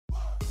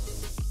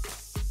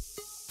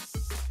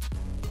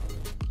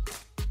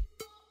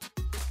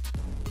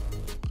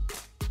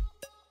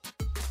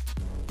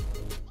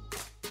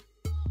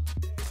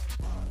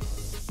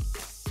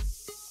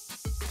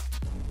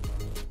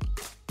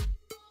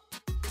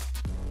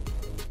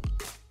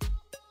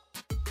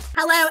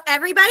Hello,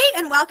 everybody,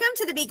 and welcome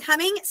to the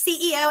Becoming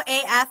CEO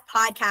AF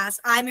podcast.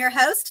 I'm your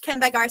host,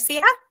 Kimba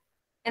Garcia.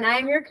 And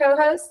I'm your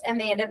co-host,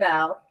 Amanda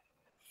Bell.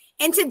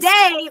 And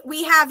today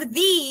we have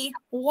the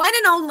one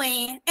and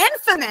only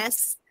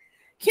infamous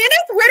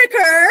Kenneth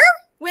Whitacre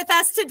with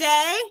us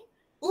today,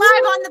 live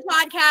on the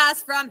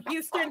podcast from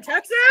Houston,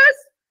 Texas.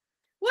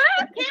 What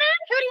up, Kenneth?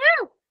 Hooty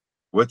hoo.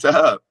 What's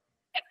up?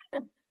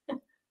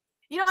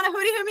 You don't want to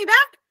hooty hoo me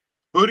back?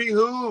 Hooty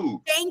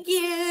hoo. Thank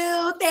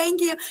you.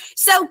 Thank you.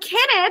 So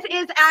Kenneth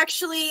is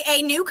actually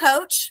a new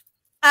coach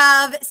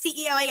of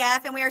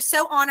CEOAF, and we are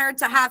so honored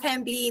to have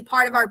him be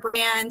part of our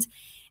brand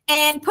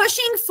and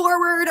pushing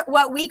forward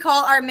what we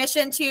call our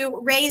mission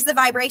to raise the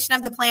vibration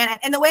of the planet.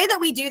 And the way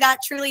that we do that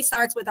truly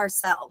starts with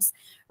ourselves,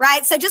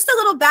 right? So just a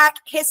little back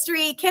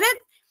history.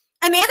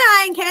 Amanda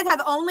and Kenneth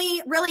have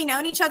only really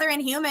known each other in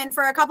human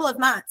for a couple of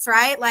months,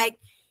 right? Like,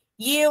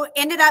 you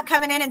ended up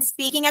coming in and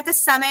speaking at the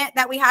summit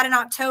that we had in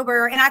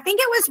October. And I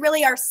think it was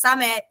really our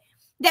summit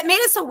that made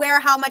us aware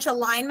how much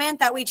alignment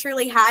that we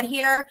truly had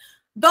here,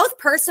 both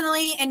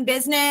personally in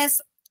business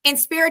and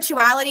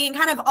spirituality and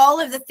kind of all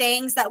of the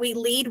things that we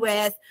lead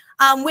with,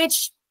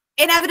 which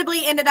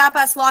inevitably ended up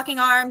us locking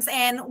arms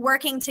and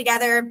working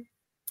together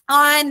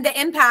on the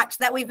impact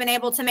that we've been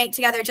able to make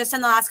together just in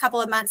the last couple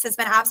of months has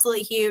been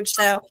absolutely huge.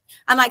 So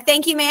I'm like,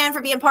 thank you, man,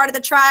 for being part of the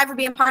tribe, for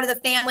being part of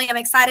the family. I'm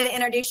excited to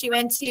introduce you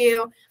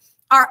into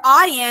our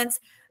audience.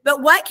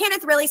 But what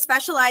Kenneth really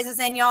specializes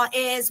in, y'all,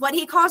 is what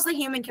he calls the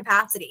human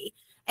capacity.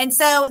 And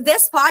so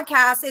this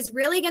podcast is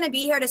really going to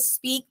be here to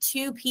speak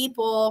to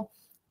people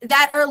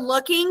that are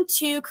looking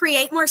to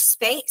create more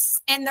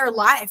space in their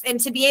life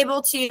and to be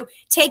able to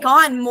take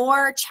on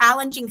more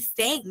challenging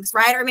things,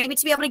 right? Or maybe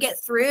to be able to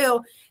get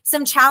through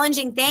some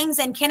challenging things.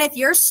 And Kenneth,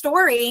 your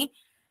story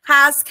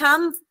has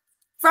come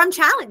from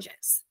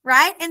challenges,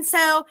 right? And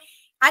so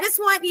I just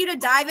want you to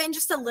dive in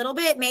just a little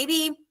bit,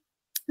 maybe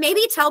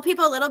tell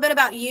people a little bit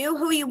about you,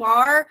 who you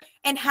are,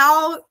 and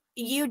how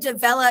you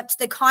developed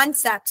the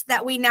concept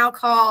that we now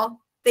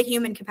call the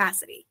human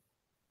capacity.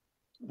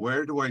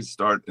 Where do I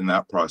start in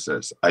that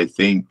process? I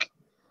think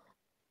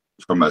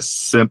from a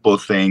simple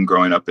thing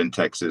growing up in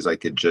Texas, I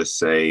could just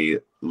say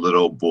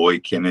little boy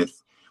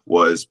Kenneth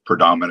was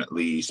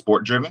predominantly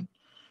sport driven.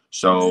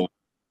 So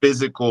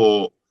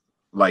physical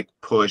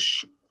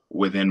push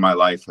within my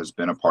life has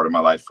been a part of my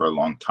life for a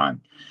long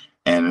time.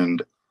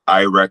 And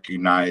I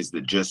recognize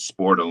that just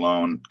sport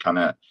alone kind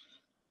of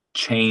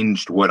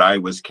changed what I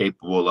was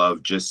capable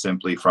of just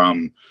simply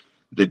from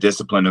the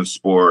discipline of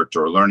sport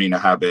or learning a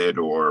habit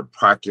or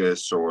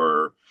practice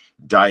or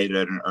diet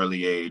at an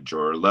early age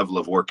or level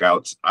of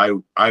workouts.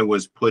 I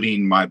was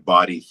putting my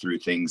body through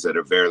things at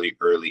a very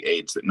early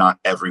age that not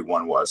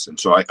everyone was. And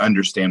so I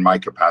understand my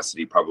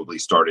capacity probably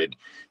started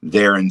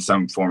there in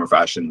some form or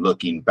fashion,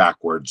 looking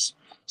backwards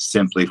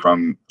simply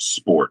from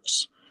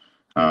sports.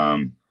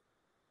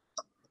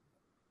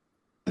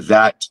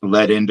 That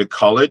led into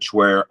college,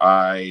 where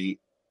I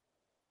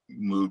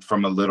moved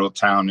from a little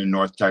town in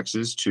North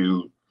Texas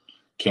to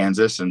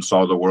Kansas and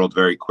saw the world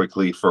very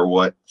quickly for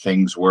what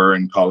things were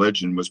in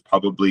college, and was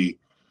probably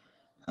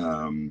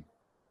a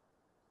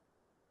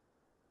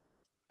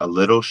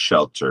little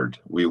sheltered.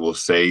 We will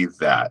say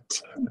that.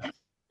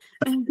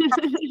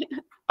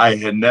 I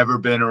had never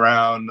been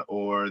around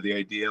or the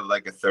idea of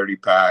like a 30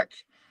 pack.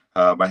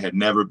 I had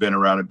never been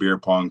around a beer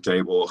pong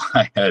table.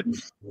 I had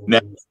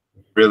never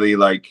really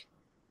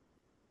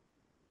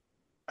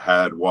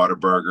had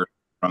Whataburger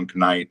drunk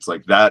nights.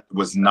 Like, that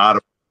was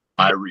not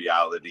my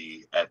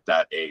reality at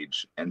that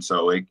age. And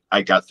so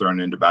I got thrown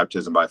into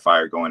baptism by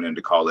fire going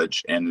into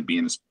college and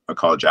being a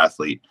college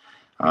athlete.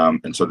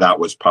 And so that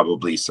was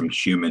probably some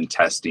human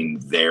testing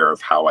there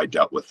of how I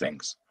dealt with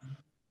things.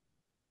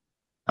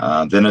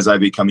 Then as I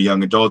become a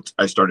young adult,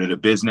 I started a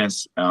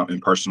business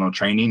in personal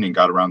training and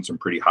got around some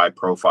pretty high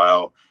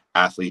profile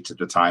athletes at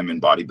the time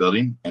in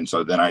bodybuilding. And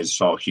so then I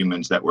saw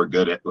humans that were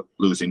good at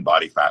losing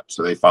body fat.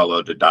 So they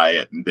followed a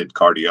diet and did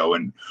cardio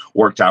and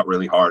worked out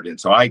really hard. And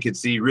so I could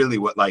see really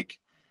what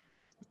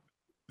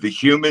the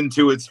human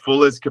to its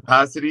fullest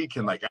capacity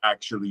can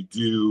actually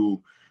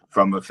do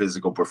from a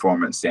physical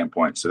performance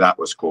standpoint. So that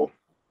was cool.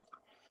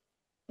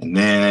 And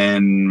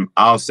then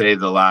I'll say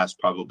the last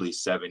probably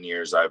 7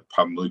 years, I've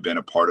probably been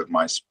a part of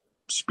my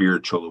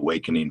spiritual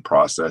awakening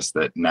process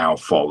that now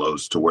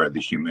follows to where the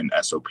human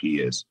SOP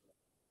is.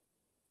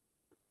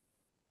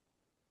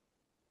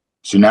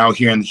 So now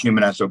here in the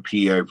human SOP,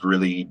 I've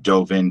really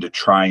dove in to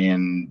try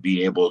and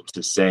be able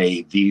to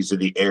say, these are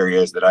the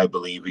areas that I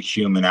believe a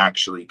human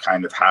actually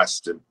kind of has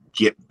to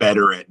get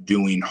better at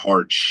doing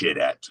hard shit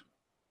at.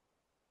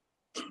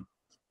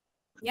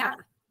 Yeah.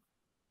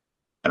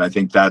 And I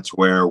think that's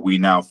where we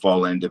now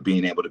fall into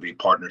being able to be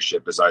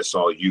partnership, as I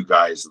saw you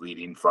guys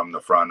leading from the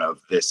front of,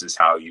 this is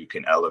how you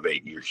can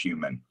elevate your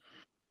human.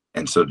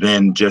 And so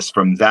then just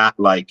from that,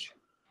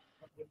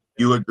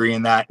 you agree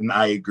in that and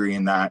I agree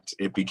in that,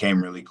 it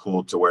became really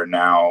cool to where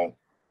now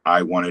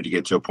I wanted to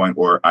get to a point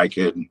where I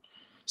could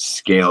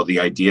scale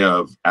the idea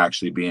of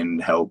actually being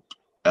help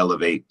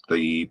elevate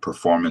the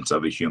performance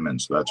of a human.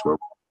 So that's where.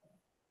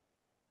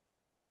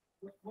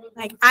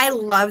 Like, I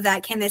love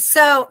that, Kenneth.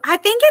 So I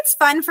think it's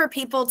fun for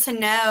people to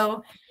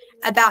know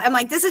about, I'm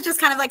like, this is just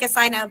kind of like a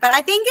side note, but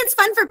I think it's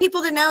fun for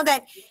people to know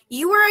that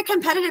you were a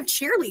competitive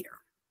cheerleader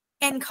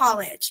in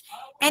college.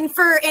 And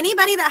for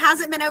anybody that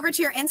hasn't been over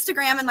to your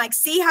Instagram and like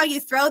see how you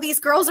throw these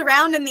girls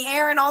around in the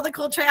air and all the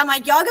cool I'm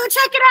like, y'all go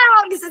check it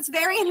out because it's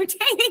very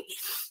entertaining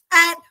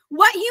at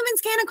what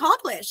humans can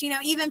accomplish,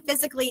 even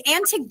physically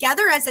and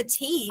together as a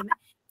team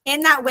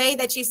in that way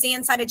that you see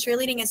inside of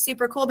cheerleading is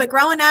super cool. But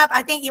growing up,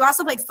 I think you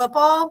also played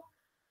football,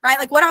 right?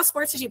 Like, what else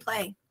sports did you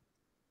play?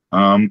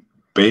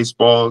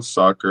 Baseball,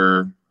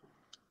 soccer,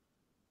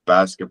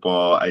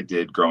 basketball. I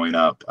did growing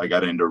up. I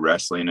got into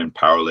wrestling and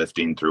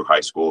powerlifting through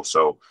high school.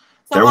 So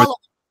there was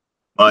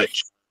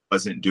much I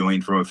wasn't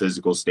doing from a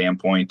physical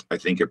standpoint. I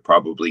think it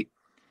probably,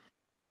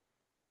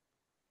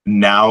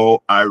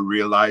 now I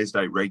realized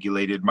I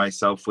regulated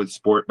myself with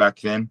sport back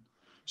then.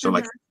 So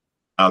like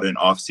out in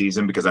off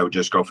season, because I would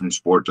just go from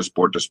sport to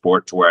sport to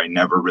sport to where I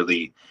never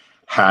really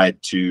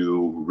had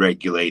to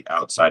regulate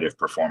outside of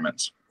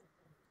performance.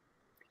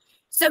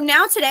 So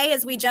now today,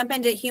 as we jump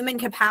into human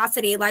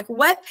capacity, like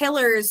what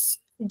pillars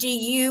do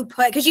you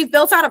put, because you've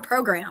built out a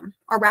program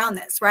around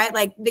this, right?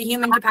 Like the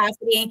human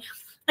capacity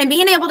and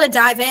being able to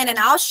dive in. And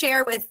I'll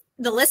share with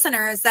the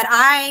listeners that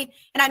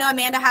and I know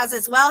Amanda has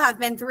as well, have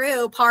been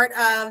through part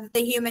of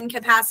the human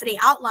capacity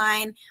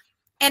outline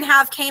and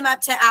have came up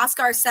to ask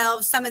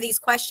ourselves some of these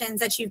questions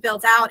that you've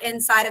built out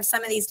inside of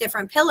some of these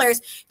different pillars.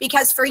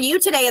 Because for you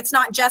today, it's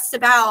not just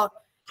about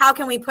how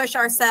can we push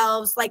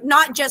ourselves, like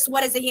not just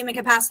what is the human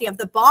capacity of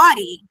the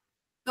body,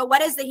 but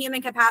what is the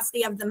human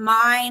capacity of the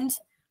mind,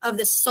 of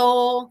the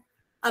soul,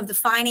 of the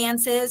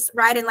finances,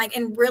 right?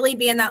 And really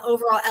being that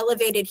overall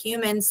elevated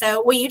human.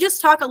 So will you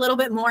just talk a little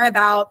bit more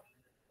about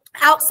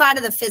outside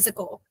of the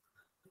physical,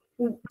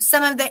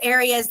 some of the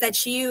areas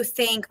that you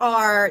think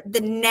are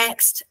the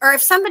next, or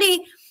if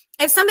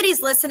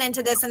somebody's listening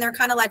to this and they're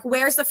kind of like,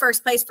 where's the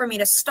first place for me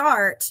to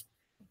start?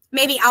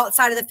 Maybe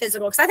outside of the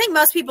physical, because I think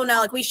most people know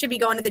like we should be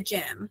going to the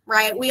gym,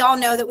 right? We all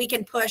know that we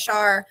can push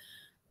I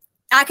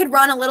could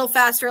run a little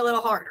faster, a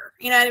little harder.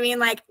 You know what I mean?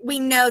 Like we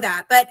know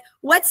that, but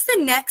what's the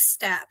next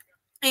step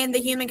in the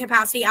human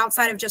capacity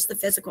outside of just the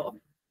physical?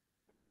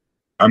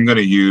 I'm going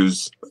to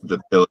use the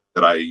pillar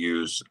that I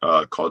use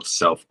called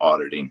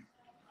self-auditing.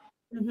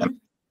 Mm-hmm.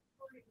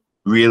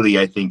 Really,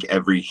 I think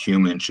every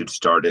human should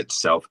start at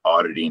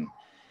self-auditing.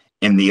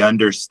 And the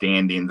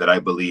understanding that I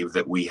believe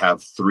that we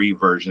have three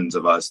versions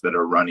of us that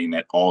are running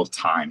at all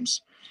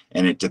times.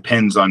 And it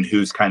depends on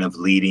who's kind of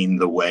leading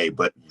the way.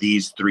 But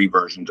these three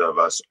versions of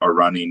us are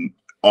running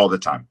all the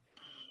time.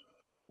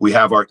 We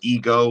have our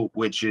ego,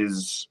 which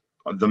is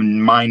the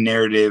mind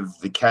narrative,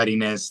 the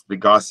cattiness, the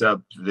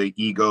gossip, the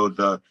ego,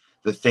 the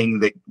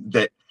thing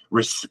that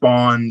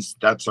responds.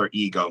 That's our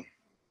ego.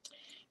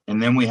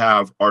 And then we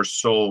have our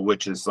soul,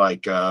 which is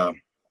like the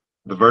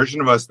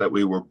version of us that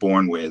we were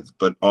born with,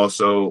 but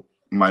also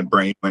my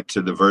brain went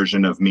to the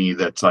version of me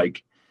that's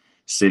like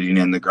sitting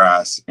in the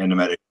grass in a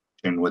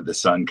meditation with the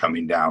sun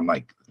coming down.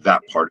 Like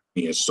that part of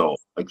me is soul.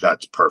 Like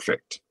that's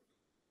perfect.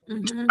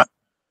 Mm-hmm.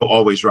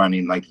 Always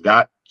running like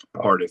that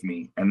part of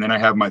me. And then I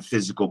have my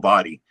physical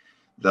body,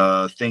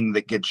 the thing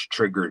that gets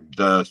triggered,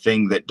 the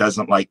thing that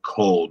doesn't like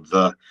cold,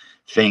 the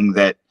thing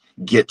that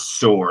gets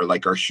sore,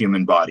 like our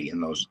human body.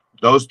 And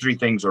those three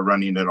things are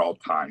running at all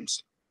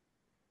times.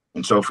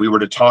 And so if we were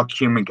to talk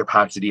human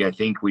capacity, I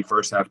think we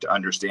first have to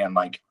understand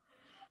like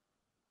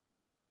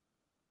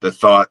the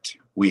thought,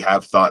 we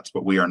have thoughts,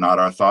 but we are not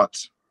our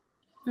thoughts.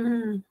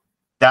 Mm-hmm.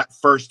 That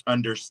first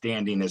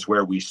understanding is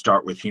where we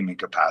start with human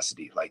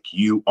capacity. Like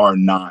you are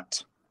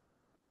not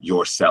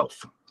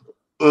yourself.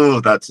 Oh,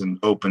 that's an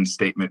open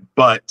statement,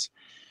 but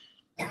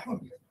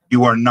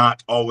you are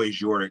not always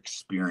your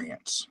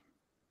experience.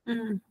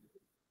 Mm-hmm.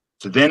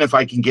 So then if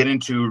I can get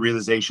into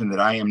realization that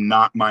I am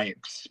not my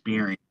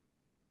experience,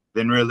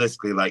 then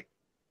realistically, like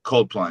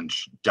cold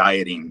plunge,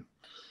 dieting,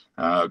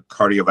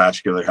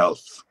 cardiovascular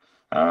health,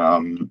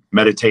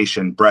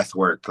 meditation, breath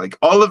work, like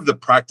all of the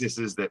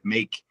practices that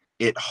make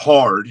it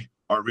hard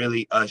are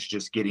really us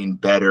just getting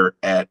better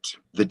at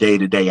the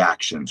day-to-day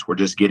actions. We're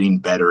just getting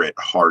better at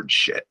hard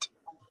shit.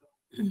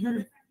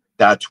 Mm-hmm.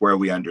 That's where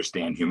we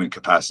understand human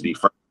capacity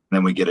first. And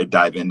then we get to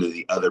dive into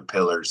the other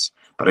pillars.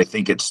 But I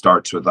think it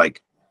starts with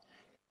like,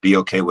 be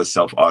okay with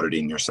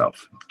self-auditing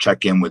yourself.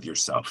 Check in with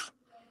yourself.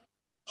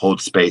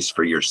 Hold space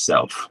for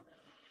yourself.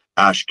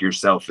 Ask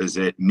yourself, is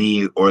it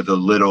me or the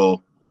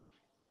little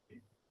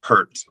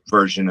hurt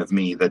version of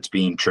me that's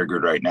being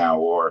triggered right now?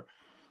 Or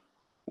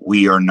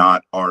we are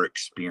not our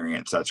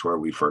experience. That's where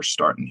we first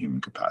start in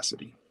human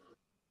capacity.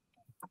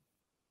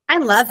 I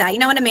love that.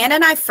 When Amanda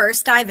and I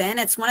first dive in,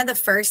 it's one of the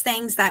first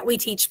things that we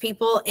teach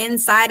people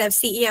inside of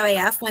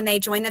CEOAF when they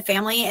join the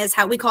family is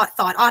how we call it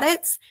thought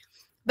audits.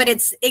 But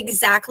it's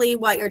exactly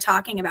what you're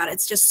talking about.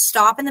 It's just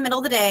stop in the middle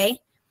of the day,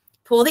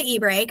 pull the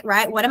e-brake,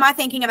 right? What am I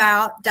thinking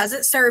about? Does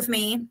it serve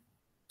me?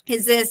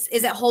 Is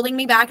it holding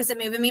me back? Is it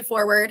moving me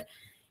forward?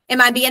 Am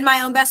I being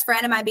my own best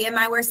friend? Am I being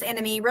my worst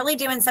enemy? Really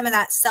doing some of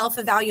that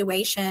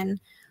self-evaluation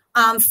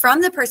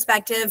from the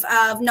perspective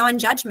of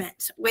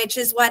non-judgment, which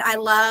is what I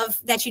love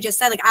that you just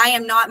said. Like, I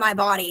am not my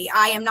body.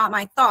 I am not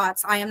my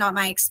thoughts. I am not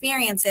my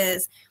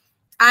experiences.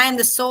 I am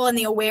the soul and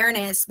the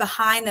awareness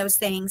behind those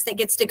things that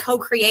gets to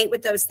co-create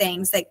with those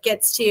things, that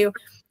gets to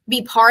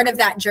be part of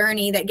that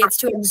journey, that gets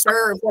to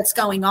observe what's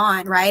going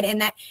on, right?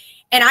 And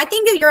I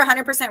think that you're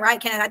 100% right,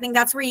 Kenneth. I think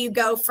that's where you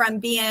go from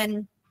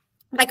being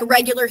like a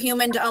regular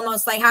human to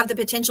almost like have the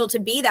potential to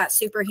be that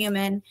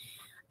superhuman,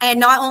 and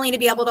not only to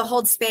be able to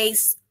hold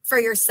space for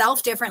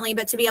yourself differently,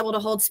 but to be able to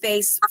hold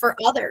space for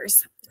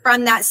others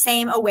from that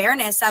same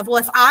awareness of, well,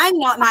 if I'm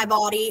not my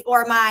body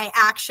or my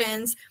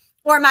actions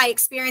or my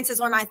experiences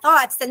or my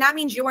thoughts, then that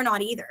means you're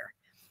not either.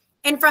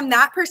 And from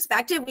that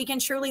perspective, we can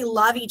truly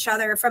love each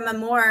other from a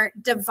more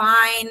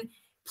divine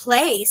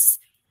place,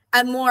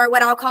 a more,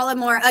 what I'll call a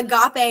more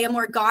agape, a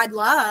more God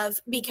love,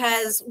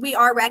 because we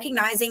are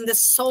recognizing the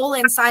soul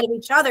inside of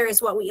each other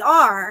is what we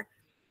are.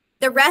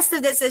 The rest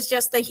of this is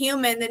just the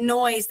human, the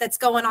noise that's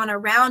going on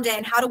around it.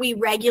 And how do we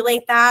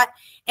regulate that?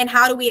 And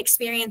how do we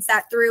experience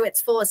that through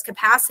its fullest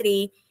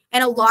capacity?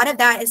 And a lot of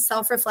that is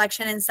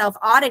self-reflection and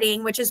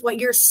self-auditing, which is what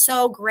you're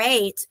so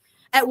great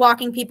at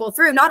walking people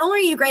through. Not only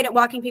are you great at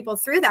walking people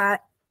through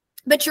that,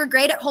 but you're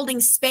great at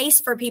holding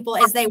space for people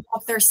as they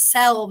walk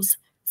themselves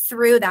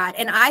through that.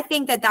 And I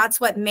think that that's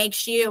what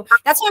makes you,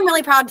 that's why I'm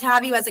really proud to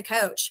have you as a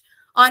coach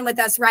on with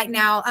us right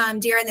now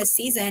during this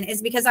season,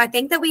 is because I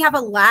think that we have a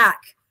lack,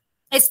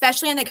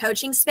 especially in the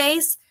coaching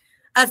space,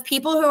 of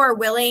people who are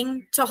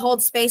willing to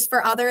hold space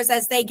for others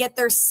as they get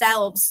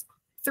themselves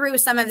through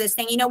some of this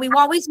thing. You know, we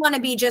always want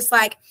to be just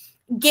like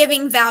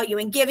giving value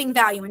and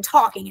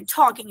talking and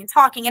talking and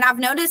talking. And I've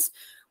noticed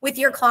with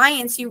your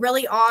clients, you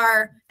really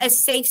are a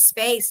safe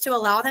space to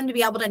allow them to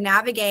be able to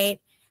navigate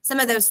some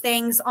of those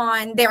things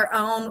on their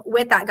own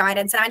with that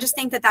guidance. And I just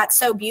think that that's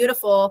so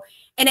beautiful.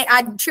 And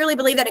I truly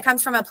believe that it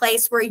comes from a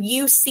place where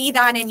you see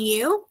that in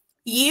you.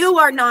 You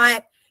are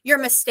not your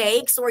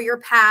mistakes or your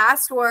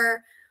past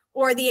or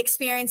the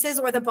experiences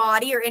or the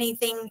body or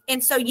anything.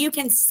 And so you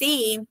can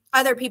see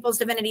other people's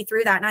divinity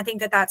through that. And I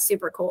think that that's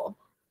super cool.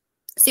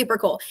 Super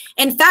cool.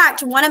 In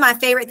fact, one of my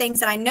favorite things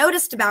that I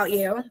noticed about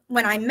you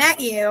when I met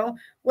you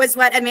was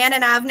what Amanda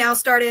and I have now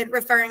started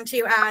referring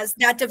to as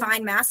that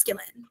divine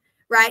masculine,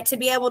 right? To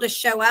be able to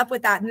show up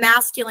with that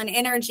masculine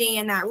energy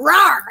and that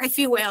roar, if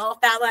you will,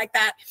 like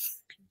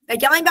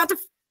y'all ain't about to,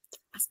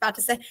 I was about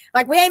to say,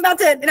 like, we ain't about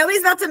to,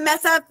 nobody's about to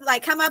mess up,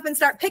 like come up and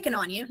start picking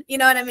on you. You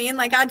know what I mean?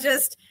 Like,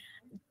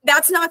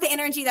 that's not the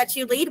energy that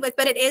you lead with,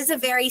 but it is a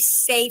very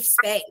safe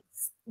space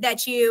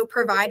that you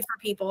provide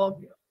for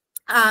people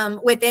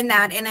within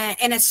that,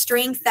 in a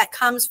strength that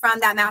comes from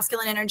that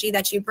masculine energy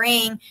that you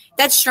bring,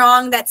 that's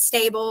strong, that's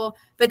stable,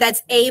 but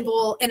that's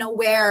able and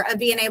aware of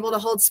being able to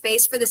hold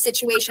space for the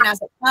situation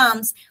as it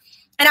comes.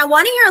 And I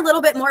want to hear a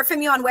little bit more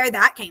from you on where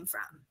that came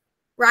from,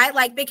 right?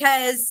 Like,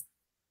 because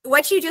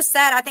what you just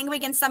said, I think we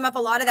can sum up a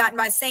lot of that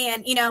by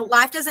saying,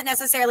 life doesn't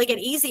necessarily get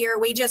easier.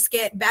 We just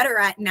get better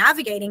at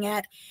navigating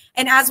it.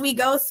 And as we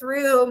go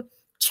through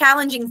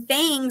challenging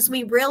things,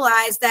 we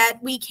realize that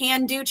we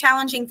can do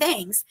challenging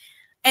things.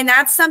 And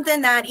that's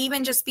something that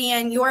even just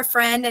being your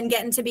friend and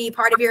getting to be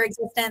part of your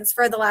existence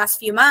for the last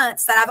few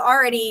months that I've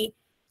already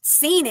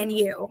seen in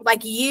you.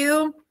 Like,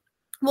 you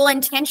will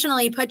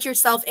intentionally put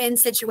yourself in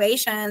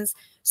situations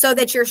so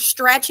that you're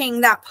stretching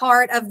that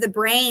part of the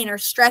brain or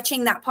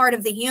stretching that part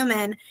of the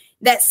human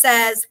that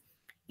says,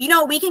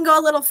 we can go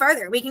a little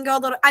further. We can go a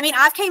little,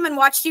 I've came and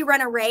watched you run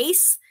a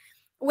race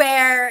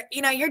where,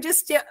 you're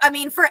just,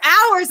 for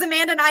hours,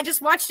 Amanda and I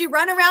just watched you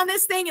run around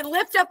this thing and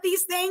lift up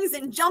these things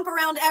and jump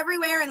around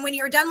everywhere. And when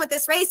you're done with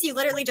this race, you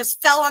literally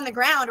just fell on the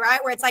ground,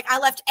 right? Where it's like, I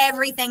left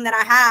everything that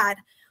I had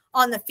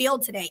on the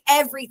field today,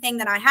 everything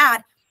that I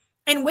had.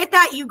 And with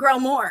that, you grow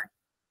more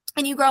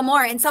and you grow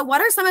more. And so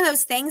what are some of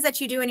those things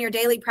that you do in your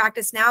daily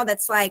practice now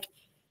that's like,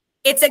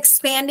 it's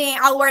expanding?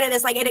 I'll word it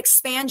as like, it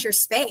expands your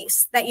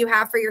space that you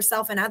have for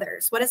yourself and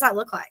others. What does that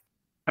look like?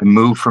 I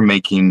moved from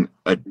making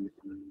a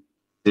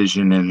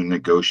decision and a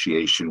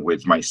negotiation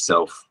with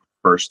myself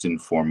first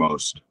and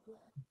foremost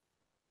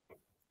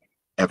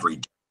every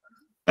day,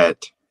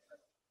 that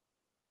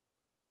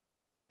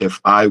if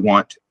I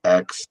want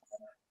X,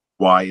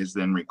 Y is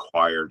then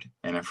required.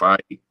 And if I,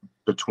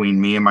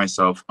 between me and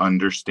myself,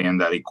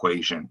 understand that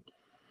equation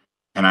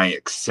and I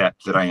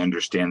accept that I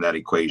understand that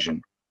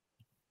equation,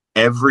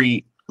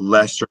 every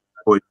lesser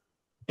choice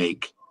I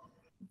make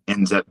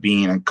ends up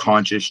being a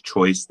conscious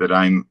choice that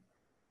I'm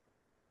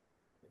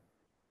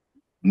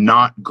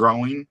not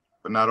growing,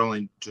 but not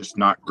only just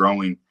not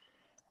growing,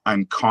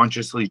 I'm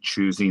consciously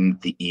choosing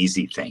the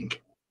easy thing.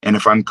 And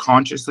if I'm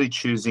consciously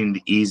choosing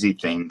the easy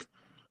thing,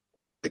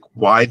 like,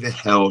 why the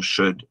hell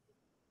should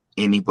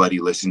anybody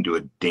listen to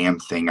a damn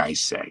thing I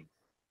say?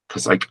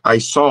 Because like, I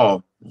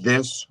saw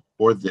this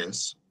or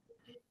this,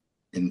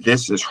 and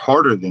this is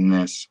harder than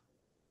this,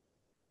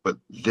 but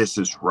this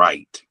is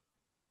right.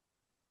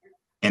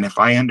 And if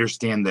I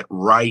understand that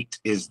right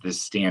is the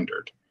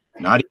standard,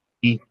 not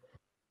easy,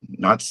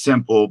 not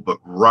simple, but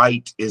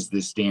right is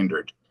the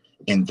standard.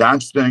 And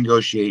that's the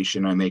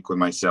negotiation I make with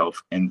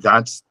myself. And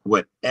that's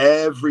what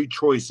every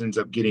choice ends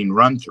up getting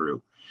run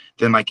through.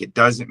 Then, like, it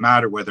doesn't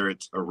matter whether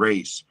it's a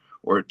race,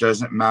 or it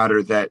doesn't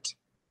matter that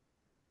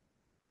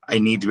I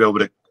need to be able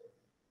to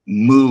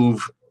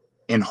move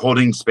in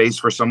holding space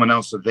for someone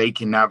else so they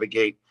can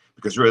navigate.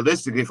 Because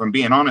realistically, if I'm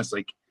being honest,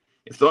 like,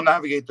 if they'll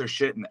navigate their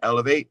shit and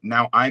elevate,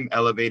 now I'm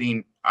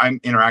elevating,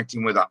 I'm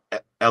interacting with an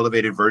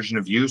elevated version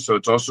of you. So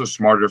it's also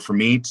smarter for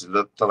me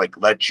to like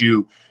let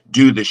you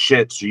do the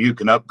shit so you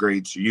can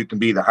upgrade, so you can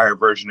be the higher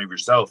version of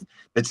yourself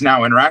that's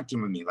now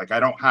interacting with me. Like, I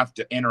don't have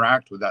to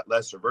interact with that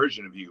lesser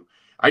version of you.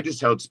 I just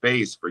held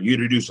space for you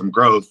to do some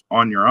growth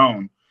on your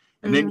own.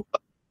 And then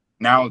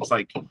now it's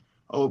like,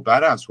 oh,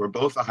 badass, we're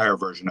both a higher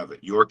version of it.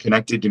 You're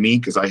connected to me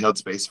because I held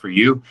space for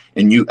you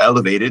and you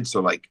elevated.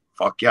 So, like,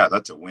 fuck yeah,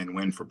 that's a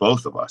win-win for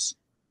both of us.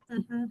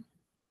 And,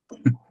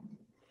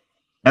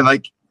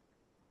 like,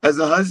 as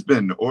a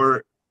husband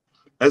or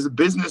as a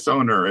business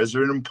owner, as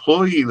an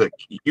employee, like,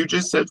 you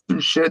just said some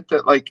shit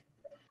that, like,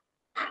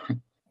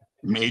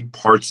 made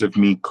parts of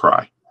me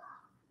cry.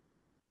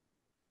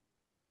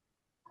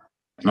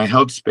 And I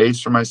held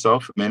space for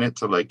myself a minute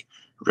to, like,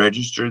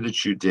 register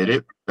that you did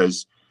it,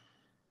 because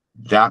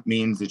that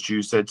means that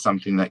you said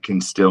something that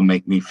can still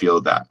make me feel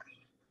that.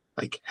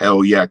 Like,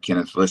 hell yeah,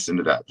 Kenneth, listen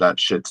to that. That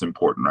shit's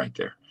important right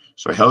there.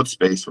 So I held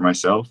space for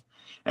myself.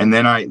 And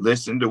then I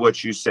listened to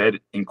what you said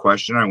in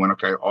question. I went,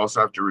 okay, I also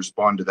have to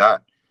respond to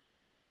that.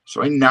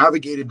 So I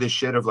navigated this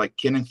shit of, like,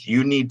 Kenneth,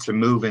 you need to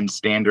move in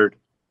standard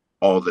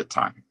all the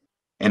time.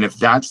 And if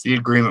that's the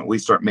agreement we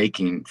start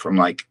making from,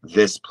 like,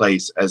 this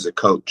place as a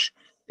coach,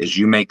 is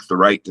you make the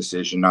right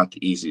decision, not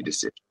the easy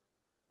decision.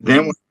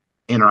 Then when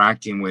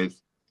interacting with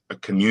a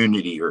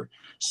community or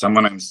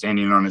someone I'm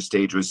standing on a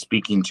stage with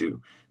speaking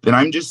to, then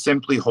I'm just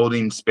simply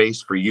holding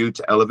space for you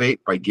to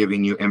elevate by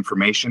giving you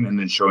information and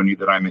then showing you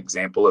that I'm an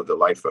example of the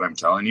life that I'm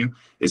telling you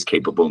is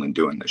capable in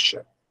doing this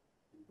shit.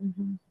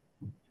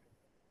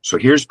 So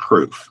here's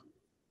proof.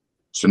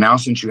 So now,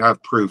 since you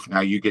have proof,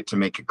 now you get to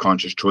make a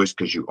conscious choice,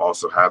 because you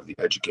also have the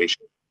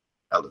education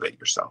to elevate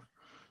yourself.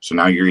 So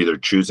now you're either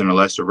choosing a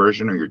lesser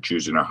version or you're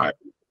choosing a higher.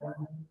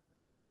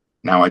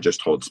 Now I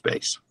just hold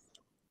space.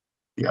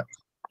 Yeah.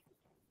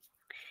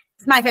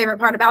 It's my favorite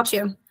part about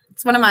you.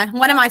 It's one of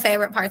my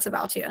favorite parts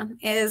about you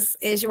is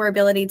your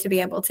ability to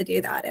be able to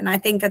do that. And I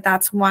think that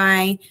that's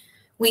why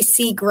we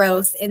see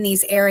growth in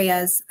these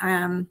areas.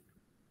 And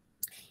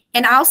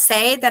I'll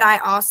say that I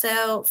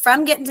also,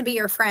 from getting to be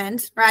your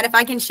friend, right? If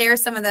I can share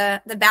some of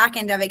the back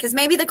end of it, because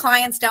maybe the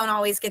clients don't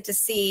always get to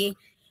see,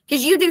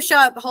 because you do show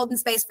up holding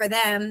space for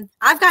them.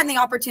 I've gotten the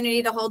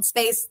opportunity to hold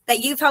space that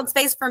you've held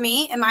space for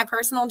me in my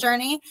personal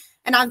journey,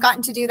 and I've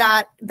gotten to do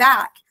that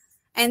back.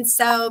 And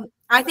so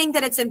I think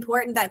that it's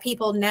important that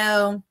people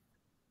know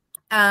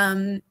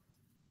some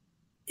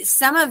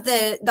of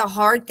the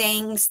hard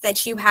things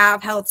that you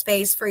have held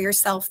space for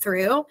yourself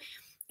through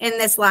in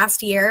this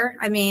last year.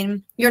 I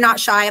mean, you're not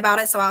shy about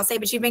it, so I'll say,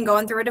 but you've been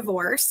going through a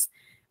divorce,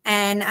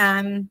 and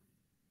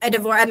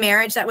a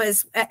marriage that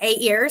was 8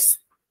 years,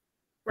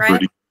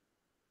 right?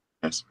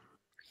 Yes.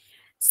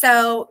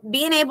 So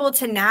being able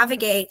to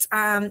navigate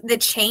the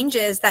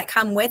changes that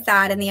come with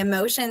that and the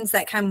emotions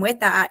that come with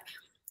that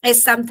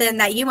is something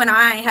that you and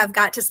I have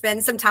got to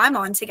spend some time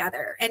on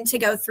together and to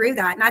go through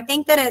that. And I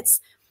think that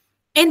it's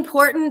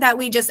important that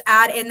we just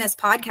add in this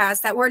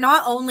podcast that we're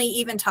not only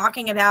even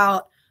talking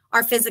about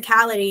our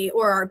physicality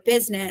or our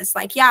business.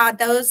 Like,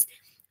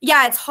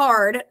 it's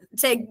hard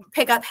to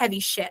pick up heavy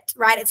shit,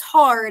 right? It's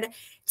hard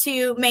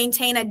to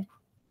maintain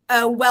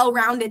a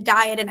well-rounded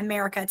diet in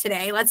America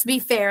today. Let's be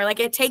fair.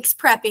 Like, it takes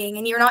prepping,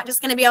 and you're not just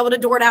going to be able to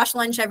DoorDash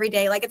lunch every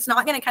day. Like, it's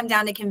not going to come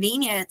down to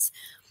convenience.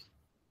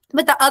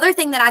 But the other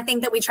thing that I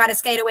think that we try to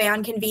skate away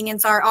on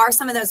convenience are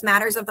some of those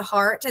matters of the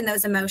heart and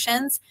those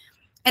emotions.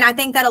 And I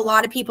think that a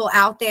lot of people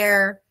out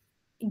there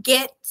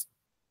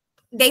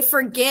they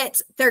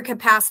forget their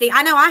capacity.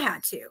 I know I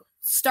had to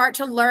start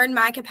to learn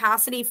my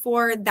capacity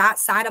for that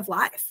side of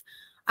life,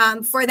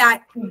 for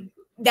that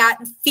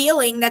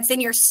feeling that's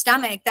in your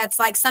stomach, that's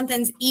like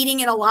something's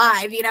eating it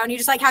alive, and you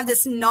just like have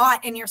this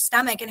knot in your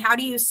stomach. And how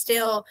do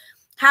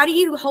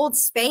you hold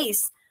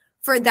space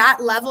for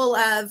that level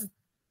of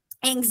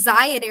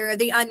anxiety or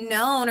the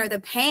unknown or the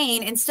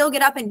pain and still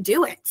get up and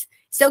do it?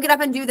 Still get up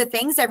and do the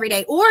things every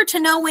day, or to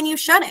know when you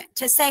shouldn't,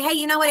 to say, hey,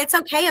 you know what? It's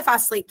okay if I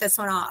sleep this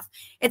one off.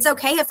 It's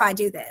okay if I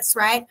do this,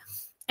 right?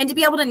 And to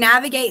be able to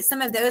navigate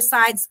some of those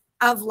sides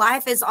of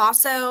life is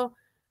also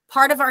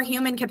part of our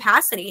human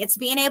capacity. It's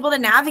being able to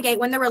navigate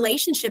when the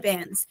relationship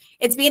ends.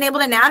 It's being able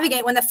to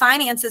navigate when the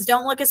finances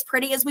don't look as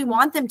pretty as we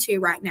want them to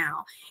right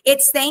now.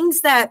 It's things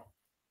that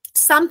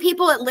some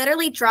people, it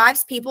literally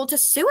drives people to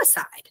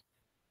suicide.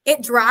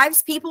 It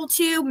drives people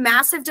to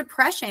massive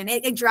depression.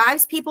 It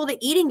drives people to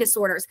eating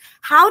disorders.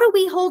 How do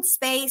we hold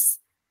space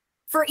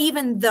for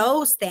even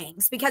those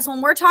things? Because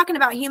when we're talking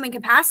about human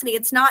capacity,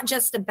 it's not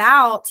just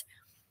about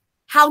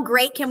how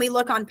great can we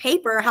look on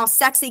paper, how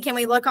sexy can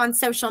we look on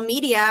social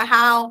media,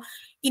 how,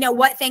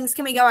 what things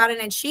can we go out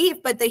and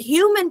achieve, but the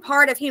human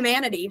part of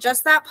humanity,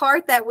 just that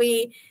part that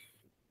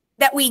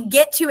that we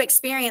get to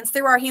experience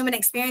through our human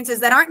experiences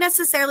that aren't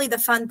necessarily the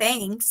fun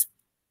things.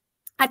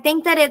 I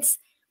think that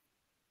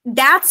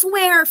that's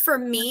where, for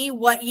me,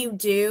 what you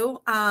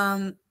do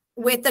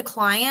with the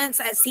clients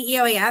at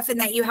CEOAF and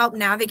that you help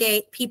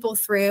navigate people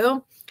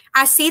through,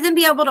 I see them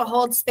be able to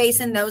hold space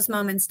in those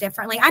moments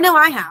differently. I know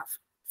I have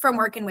from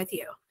working with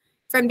you,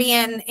 from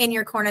being in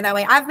your corner that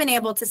way. I've been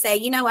able to say,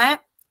 you know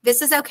what,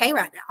 this is okay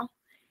right now.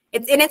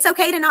 It's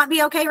okay to not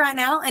be okay right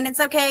now. And it's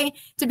okay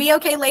to be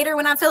okay later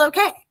when I feel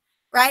okay.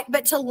 Right.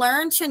 But to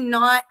learn to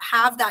not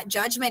have that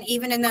judgment,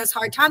 even in those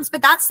hard times.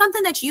 But that's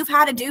something that you've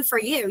had to do for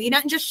you. You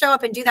didn't just show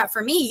up and do that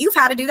for me. You've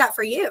had to do that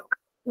for you.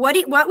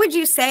 What would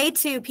you say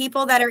to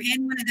people that are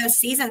in one of those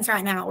seasons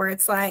right now where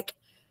it's like,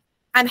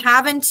 I'm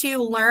having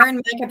to learn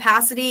my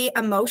capacity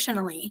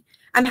emotionally.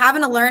 I'm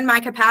having to learn my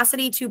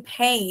capacity to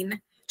pain,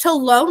 to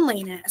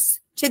loneliness,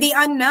 to the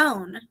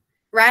unknown.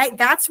 Right.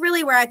 That's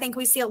really where I think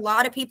we see a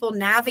lot of people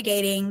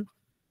navigating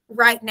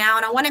right now.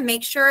 And I want to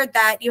make sure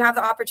that you have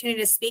the opportunity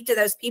to speak to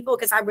those people,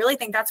 because I really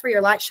think that's where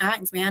your light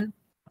shines, man.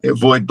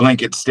 Avoid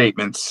blanket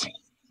statements.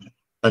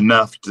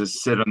 Enough to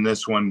sit on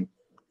this one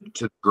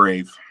to the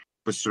grave.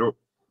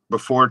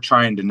 Before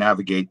trying to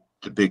navigate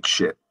the big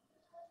shit,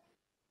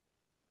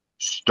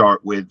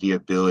 start with the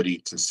ability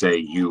to say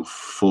you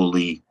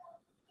fully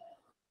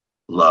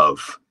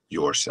love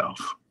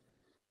yourself.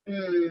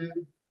 And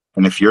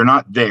if you're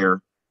not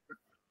there,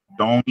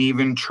 don't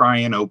even try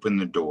and open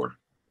the door.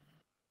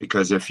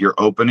 Because if you're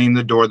opening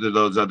the door to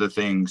those other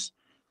things,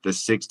 the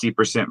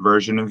 60%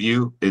 version of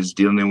you is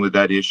dealing with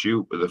that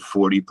issue with a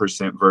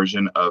 40%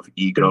 version of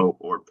ego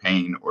or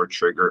pain or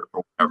trigger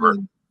or whatever.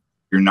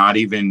 You're not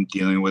even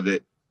dealing with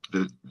it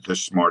the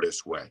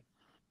smartest way.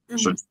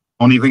 So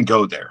don't even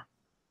go there.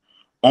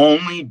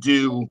 Only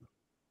do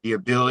the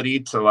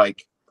ability to,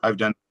 like I've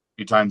done a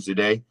few times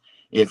today.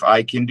 If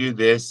I can do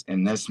this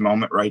in this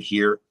moment right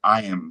here,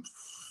 I am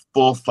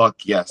full fuck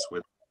yes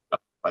with,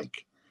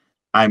 like,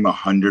 I'm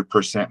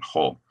 100%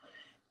 whole.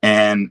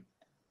 And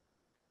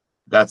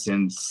that's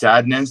in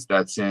sadness,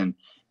 that's in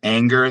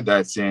anger,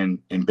 that's in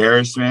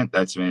embarrassment,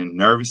 that's in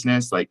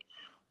nervousness, like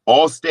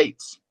all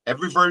states.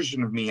 Every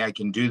version of me, I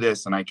can do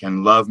this and I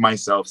can love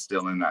myself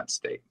still in that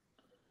state.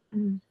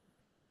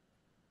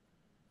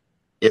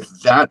 If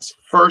that's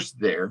first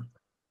there,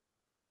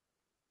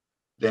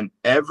 then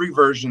every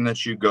version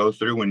that you go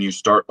through when you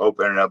start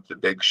opening up the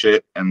big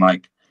shit, and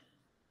like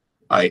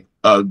I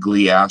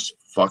ugly ass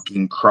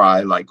fucking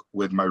cry, like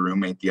with my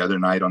roommate the other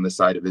night on the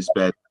side of his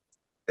bed,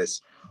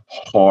 this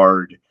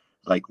hard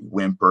like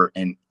whimper,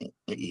 and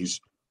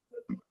he's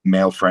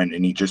male friend,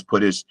 and he just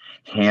put his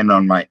hand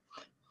on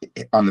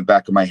the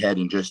back of my head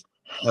and just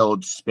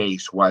held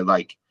space while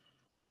like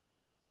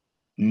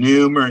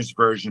numerous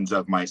versions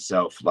of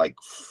myself, like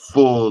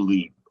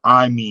fully,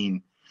 I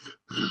mean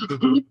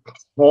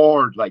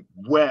hard, like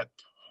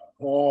wept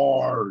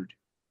hard.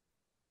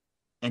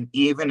 And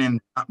even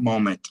in that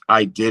moment,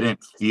 I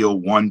didn't feel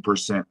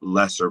 1%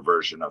 lesser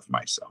version of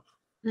myself.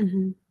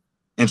 And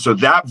so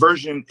that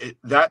version,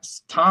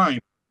 that's time,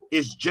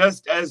 is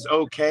just as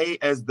okay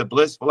as the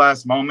blissful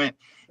ass moment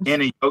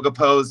in a yoga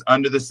pose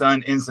under the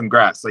sun in some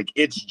grass. Like,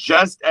 it's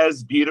just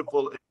as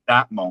beautiful as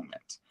that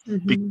moment.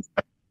 Because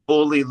I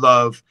fully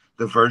love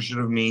the version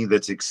of me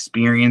that's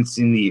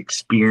experiencing the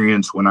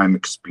experience when I'm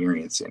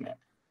experiencing it.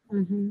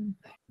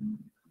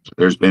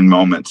 There's been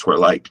moments where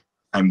like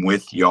I'm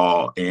with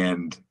y'all,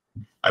 and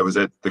I was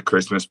at the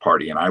Christmas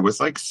party, and I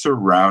was like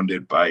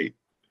surrounded by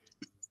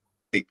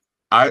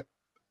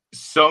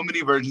so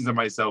many versions of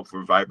myself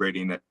were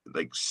vibrating at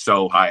like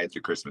so high at the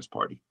Christmas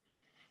party.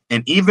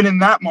 And even in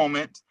that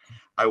moment,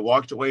 I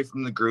walked away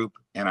from the group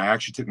and I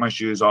actually took my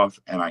shoes off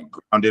and I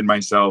grounded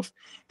myself,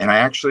 and I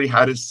actually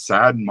had a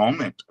sad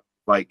moment.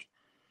 Like,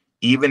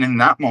 even in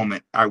that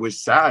moment, I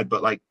was sad,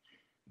 but like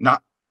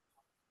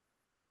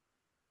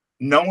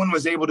no one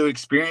was able to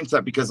experience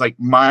that because like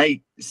my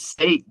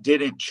state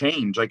didn't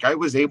change. Like, I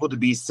was able to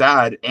be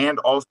sad and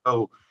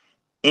also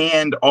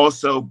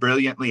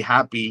brilliantly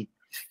happy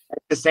at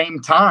the same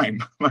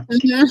time.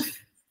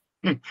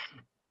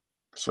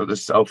 So the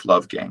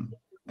self-love game.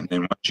 And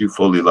then once you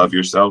fully love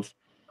yourself,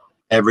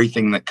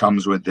 everything that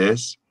comes with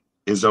this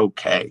is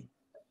okay.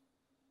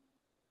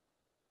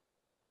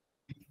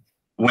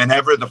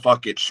 Whenever the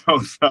fuck it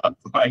shows up.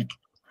 Like,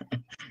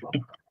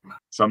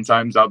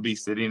 sometimes I'll be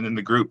sitting in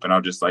the group and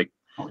I'll just like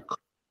close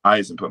my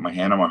eyes and put my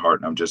hand on my heart,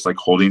 and I'm just like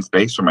holding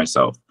space for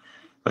myself.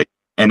 Like,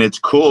 and it's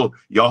cool.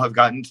 Y'all have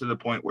gotten to the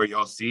point where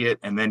y'all see it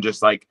and then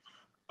just like,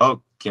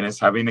 oh, Kenneth's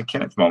having a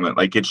Kenneth moment.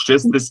 Like, it's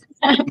just this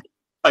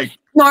like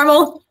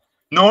normal.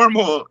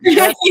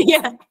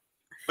 Yeah.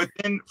 But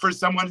then for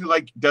someone who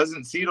like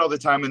doesn't see it all the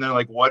time, and they're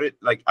like,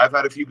 like, I've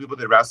had a few people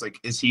that have asked, like,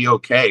 is he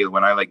okay?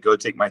 When I like go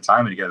take my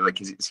time together,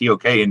 like, is he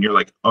okay? And you're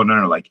like, oh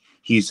no, like,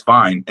 he's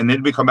fine. And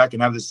then we come back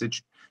and have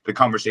the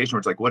conversation where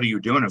it's like, what are you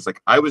doing? It's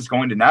like, I was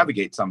going to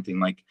navigate something.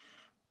 Like,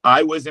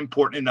 I was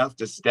important enough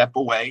to step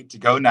away to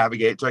go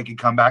navigate so I could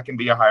come back and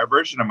be a higher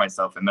version of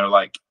myself. And they're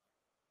like,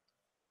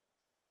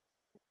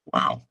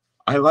 wow,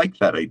 I like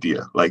that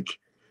idea. Like,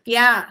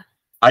 yeah,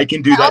 I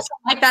can do that. I also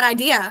like that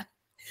idea.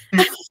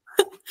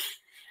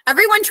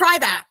 everyone try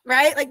that,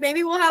 right? Like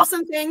maybe we'll have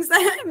some things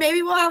that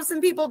maybe we'll have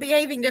some people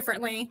behaving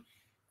differently.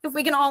 If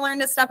we can all learn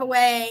to step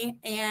away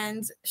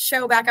and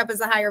show back up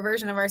as a higher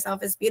version of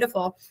ourselves is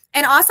beautiful.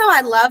 And also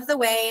I love the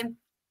way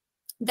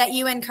that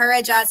you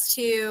encourage us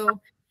to,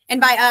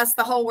 and by us,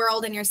 the whole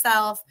world and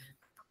yourself,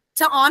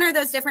 to honor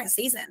those different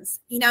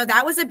seasons. You know,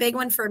 that was a big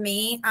one for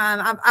me.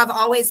 I've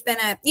always been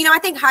I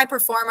think high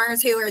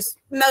performers who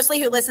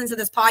listen to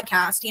this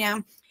podcast, you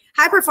know,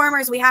 high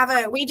performers, we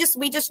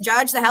just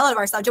judge the hell out of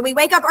ourselves. Did we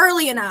wake up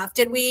early enough?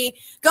 Did we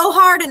go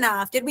hard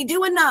enough? Did we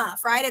do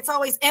enough? Right? It's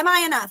always, am I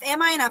enough?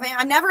 Am I enough?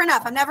 I'm never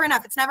enough. I'm never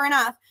enough. It's never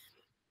enough.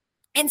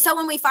 And so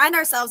when we find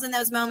ourselves in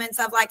those moments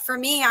of like, for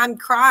me, I'm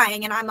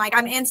crying and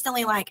I'm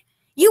instantly like,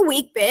 you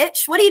weak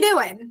bitch, what are you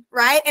doing?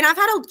 Right? And I've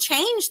had to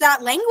change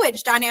that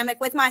language dynamic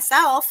with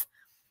myself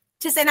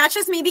to say, not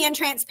just me being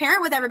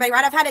transparent with everybody,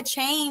 right? I've had to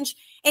change.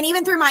 And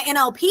even through my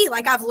NLP,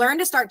 like I've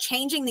learned to start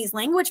changing these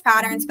language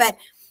patterns, but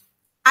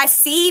I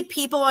see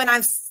people and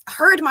I've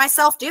heard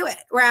myself do it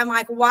where I'm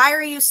like, why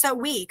are you so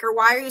weak? Or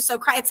why are you so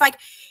cry?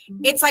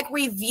 It's like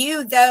we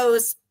view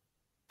those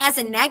as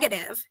a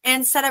negative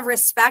instead of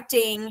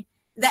respecting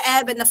the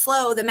ebb and the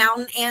flow, the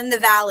mountain and the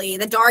valley,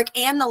 the dark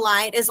and the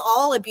light is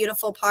all a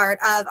beautiful part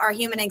of our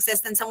human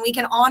existence. And we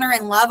can honor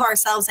and love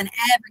ourselves in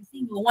every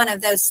single one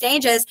of those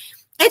stages.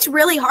 It's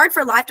really hard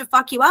for life to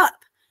fuck you up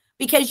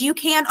because you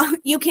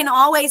can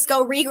always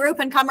go regroup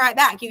and come right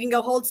back. You can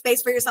go hold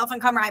space for yourself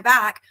and come right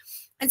back.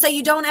 And so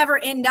you don't ever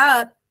end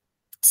up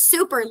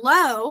super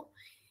low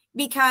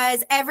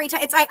because every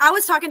time it's like, I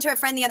was talking to a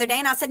friend the other day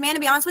and I said, man,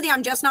 to be honest with you,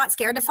 I'm just not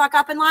scared to fuck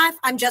up in life.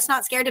 I'm just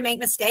not scared to make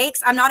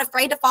mistakes. I'm not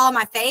afraid to fall on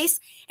my face.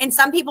 And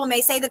some people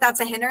may say that that's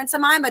a hindrance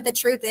of mine, but the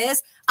truth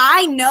is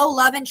I know,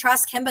 love, and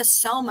trust Kimba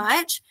so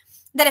much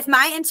that if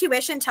my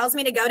intuition tells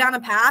me to go down a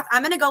path,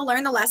 I'm going to go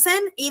learn the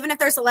lesson. Even if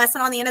there's a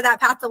lesson on the end of that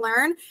path to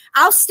learn,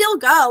 I'll still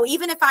go.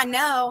 Even if I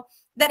know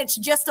that it's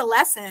just a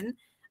lesson,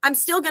 I'm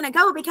still going to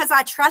go because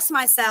I trust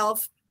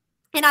myself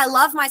and I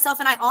love myself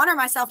and I honor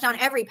myself down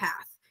every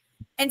path.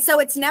 And so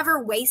it's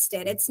never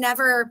wasted. It's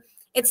never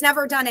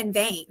done in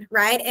vain.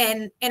 Right.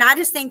 And I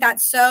just think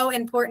that's so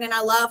important. And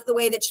I love the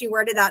way that you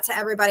worded that to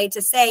everybody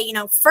to say, you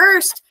know,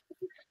 first,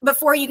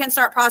 before you can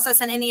start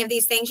processing any of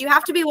these things, you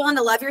have to be willing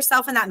to love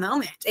yourself in that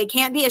moment. It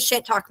can't be a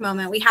shit talk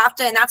moment. We have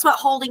to, and that's what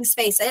holding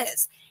space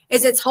is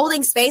it's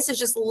holding space is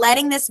just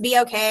letting this be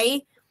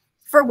okay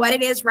for what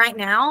it is right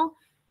now.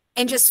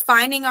 And just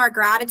finding our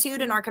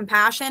gratitude and our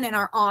compassion and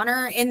our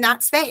honor in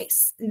that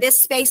space, this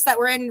space that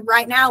we're in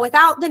right now,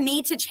 without the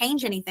need to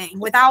change anything,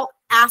 without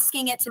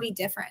asking it to be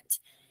different,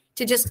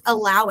 to just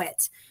allow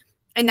it.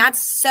 And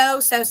that's so,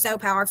 so, so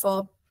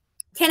powerful.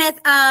 Kenneth,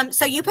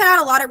 so you put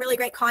out a lot of really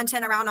great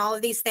content around all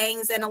of these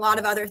things and a lot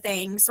of other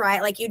things,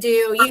 right? Like you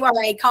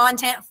are a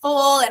content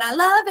fool and I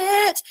love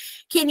it.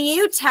 Can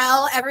you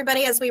tell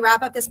everybody as we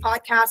wrap up this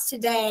podcast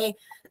today,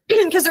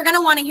 because they're going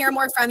to want to hear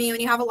more from you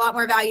and you have a lot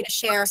more value to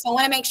share. So I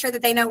want to make sure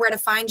that they know where to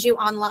find you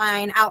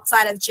online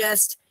outside of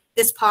just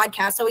this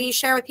podcast. So will you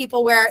share with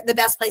people where the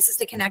best places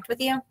to connect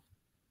with you?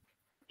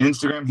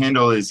 Instagram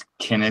handle is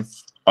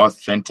Kenneth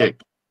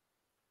Authentic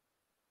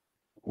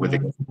with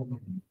a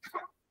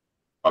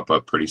pop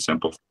up, pretty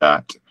simple for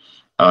that.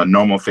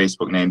 Normal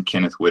Facebook name,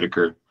 Kenneth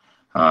Whitacre.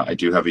 I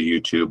do have a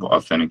YouTube,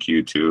 Authentic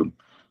YouTube.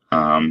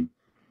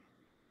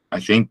 I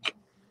think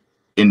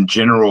in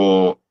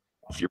general,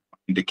 if you're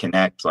wanting to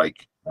connect,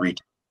 like reach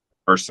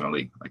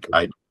personally, like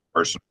I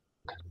personally,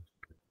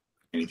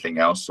 anything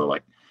else. So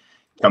like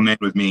come in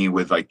with me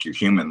with like your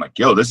human, like,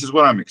 yo, this is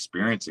what I'm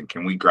experiencing.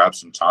 Can we grab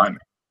some time?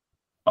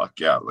 Fuck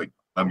yeah. Like,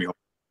 let me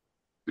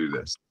do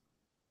this.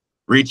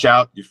 Reach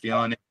out. You're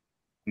feeling it.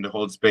 To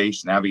hold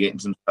space, navigating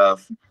some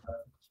stuff.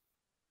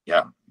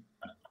 Yeah.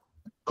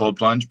 Cold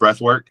plunge,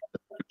 breath work.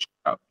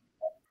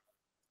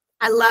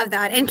 I love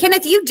that. And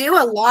Kenneth, you do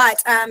a lot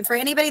for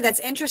anybody that's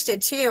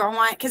interested too.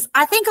 Because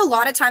I think a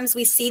lot of times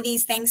we see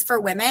these things for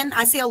women.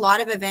 I see a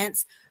lot of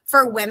events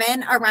for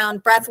women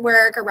around breath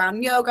work,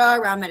 around yoga,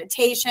 around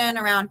meditation,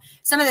 around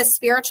some of the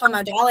spiritual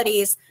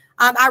modalities.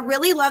 I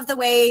really love the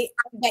way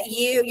that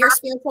your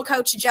spiritual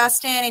coach,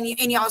 Justin,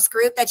 and y'all's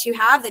group that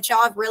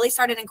y'all have really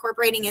started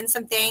incorporating in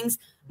some things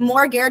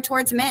more geared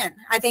towards men.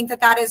 I think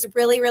that is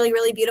really, really,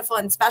 really beautiful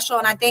and special.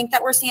 And I think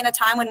that we're seeing a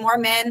time when more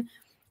men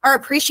are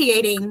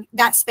appreciating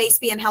that space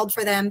being held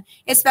for them,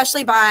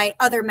 especially by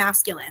other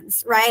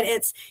masculines,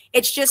 right?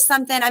 It's just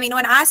something, I mean,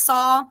 when I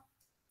saw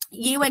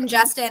you and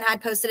Justin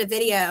had posted a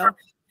video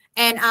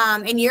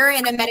and you're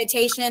in a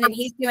meditation and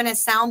he's doing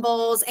his sound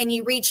bowls and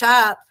you reach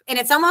up and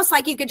it's almost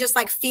like you could just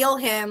like feel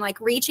him like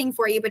reaching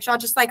for you, but y'all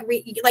just like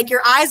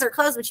your eyes are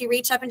closed, but you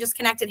reach up and just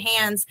connected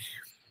hands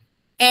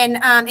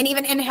and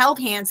even held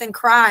hands and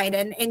cried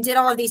and did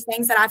all of these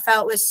things that I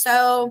felt was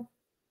so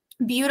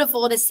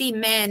beautiful to see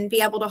men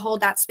be able to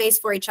hold that space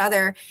for each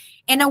other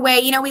in a way.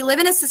 You know, we live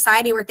in a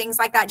society where things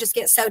like that just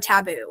get so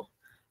taboo,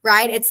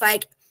 right? It's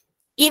like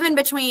even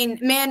between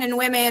men and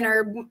women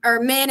or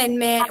men and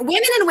men,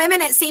 women and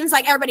women, it seems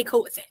like everybody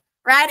cool with it,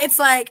 right? It's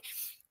like,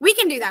 we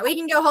can do that. We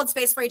can go hold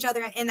space for each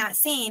other in that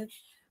scene.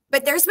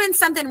 But there's been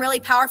something really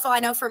powerful, I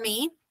know for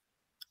me,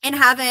 and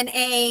having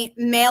a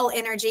male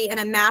energy and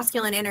a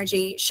masculine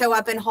energy show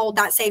up and hold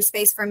that safe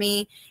space for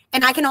me.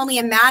 And I can only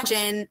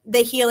imagine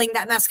the healing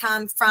that must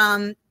come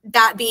from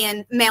that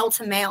being male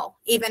to male,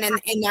 even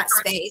in that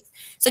space.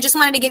 So just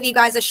wanted to give you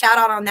guys a shout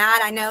out on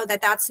that. I know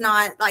that that's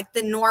not like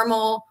the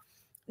normal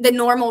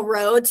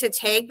road to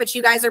take, but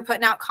you guys are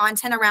putting out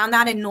content around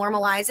that and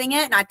normalizing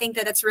it. And I think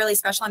that it's really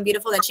special and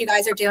beautiful that you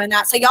guys are doing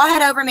that. So y'all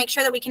head over, make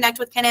sure that we connect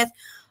with Kenneth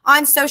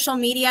on social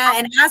media.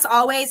 And as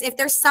always, if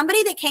there's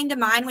somebody that came to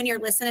mind when you're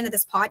listening to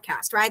this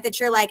podcast, right, that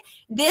you're like,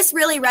 this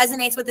really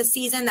resonates with the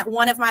season that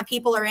one of my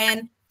people are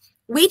in.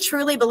 We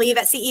truly believe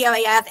at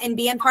CEOAF in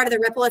being part of the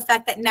ripple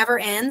effect that never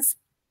ends.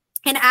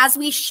 And as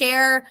we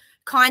share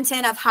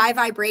content of high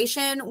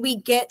vibration, we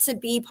get to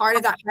be part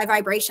of that high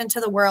vibration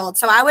to the world.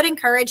 So I would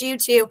encourage you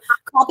to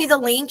copy the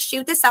link,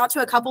 shoot this out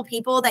to a couple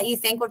people that you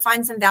think would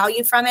find some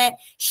value from it,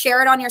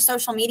 share it on your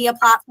social media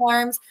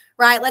platforms,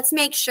 right? Let's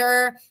make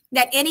sure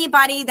that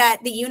anybody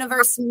that the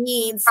universe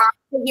needs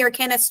to hear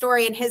Kenneth's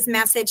story and his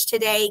message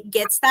today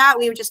gets that.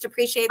 We would just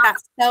appreciate that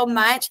so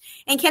much.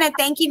 And Kenneth,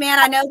 thank you, man.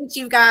 I know that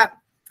you've got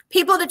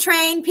people to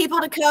train, people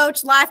to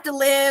coach, life to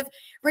live,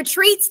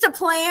 retreats to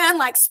plan,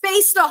 like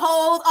space to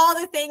hold, all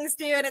the things,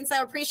 dude. And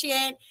so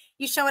appreciate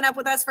you showing up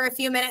with us for a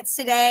few minutes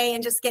today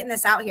and just getting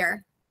this out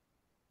here.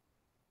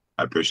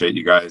 I appreciate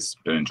you guys.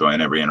 Been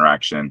enjoying every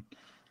interaction.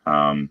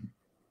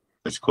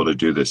 It's cool to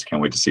do this.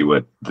 Can't wait to see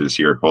what this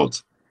year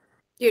holds.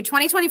 Dude,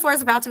 2024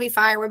 is about to be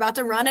fire. We're about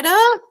to run it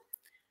up.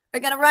 We're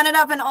going to run it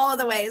up in all of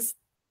the ways.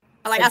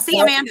 I see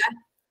Amanda.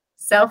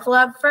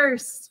 Self-love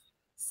first.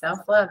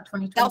 Self-love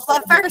 2024.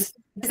 Self-love first.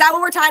 Is that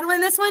what we're titling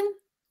this one?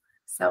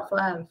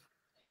 Self-love.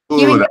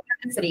 Human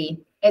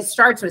capacity. It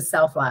starts with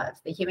self-love.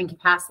 The human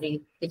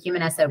capacity, the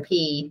human SOP,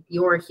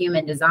 your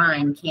human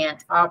design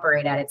can't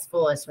operate at its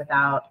fullest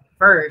without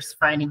first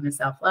finding the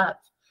self-love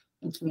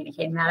and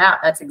communicating that out.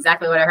 That's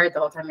exactly what I heard the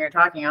whole time you were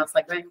talking. I was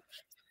like, man,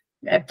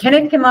 if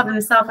Kenneth can love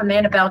himself,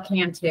 Amanda Bell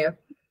can too.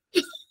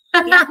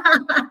 Yeah.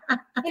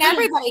 And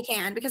everybody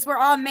can, because we're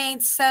all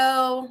made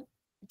so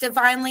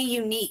divinely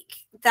unique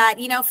that,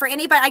 you know, for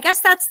anybody, I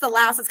guess that's the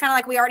last, it's kind of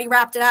like we already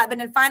wrapped it up, but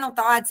in final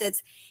thoughts,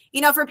 it's,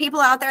 you know, for people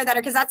out there that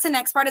are, because that's the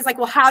next part is like,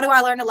 well, how do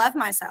I learn to love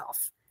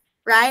myself?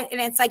 Right. And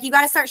it's like, you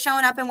got to start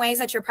showing up in ways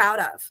that you're proud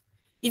of.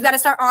 You've got to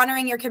start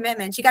honoring your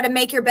commitments. You got to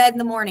make your bed in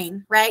the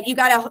morning, right? You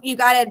got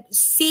to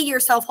see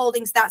yourself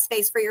holding that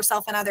space for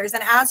yourself and others.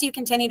 And as you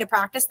continue to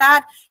practice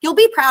that, you'll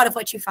be proud of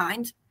what you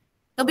find.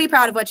 You'll be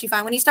proud of what you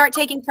find. When you start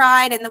taking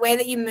pride in the way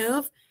that you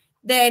move,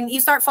 then you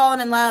start falling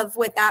in love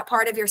with that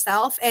part of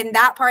yourself. And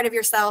that part of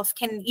yourself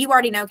you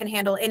already know can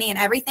handle any and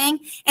everything.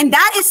 And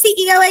that is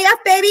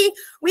CEOAF, baby.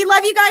 We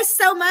love you guys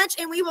so much.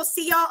 And we will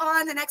see y'all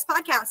on the next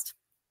podcast.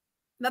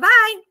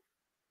 Bye-bye.